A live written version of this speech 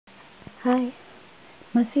Hi.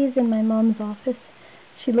 Muffy is in my mom's office.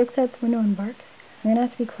 She looks out the window and barks. I'm going to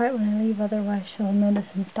have to be quiet when I leave, otherwise she'll notice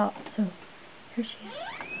and stop. So, here she is.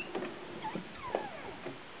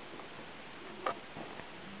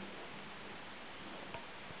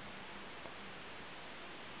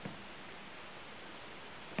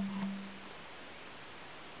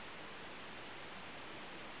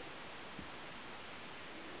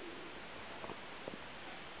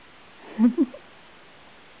 Look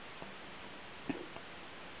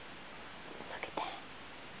at that.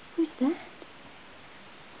 Who's that?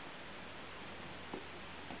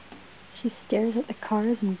 She stares at the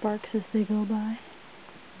cars and barks as they go by.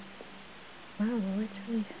 Wow, the light's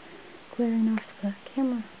really glaring off the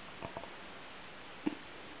camera.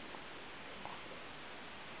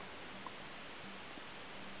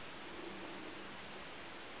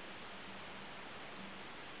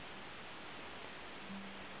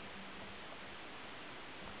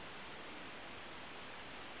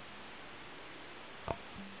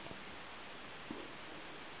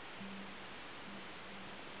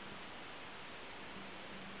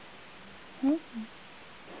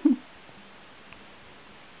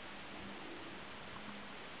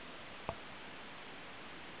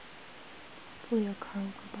 Hopefully a car will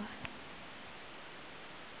go by.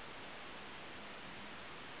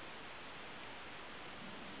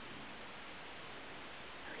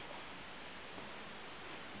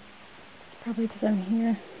 Probably because I'm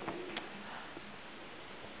here.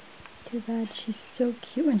 Too bad. She's so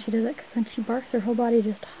cute when she does it, because when she barks her whole body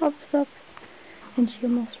just hops up and she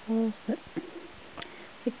almost falls. But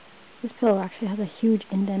like, this pillow actually has a huge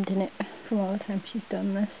indent in it from all the time she's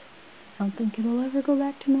done this. I don't think it'll ever go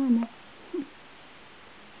back to normal.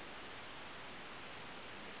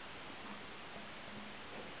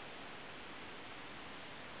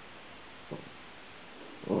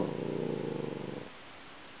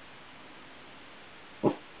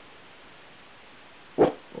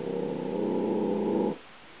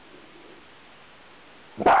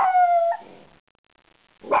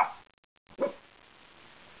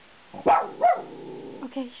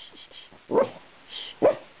 Okay, shh, shh, shh.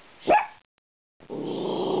 Shh.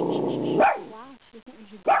 Wow, she doesn't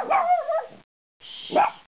usually do that. Shh.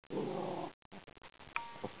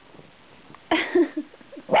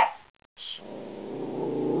 Shh.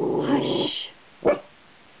 Hush.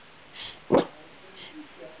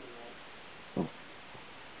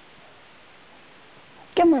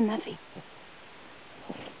 Come on, Muffy.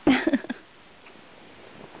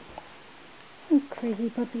 You crazy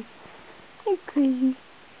puppy. You're crazy.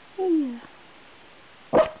 Yeah.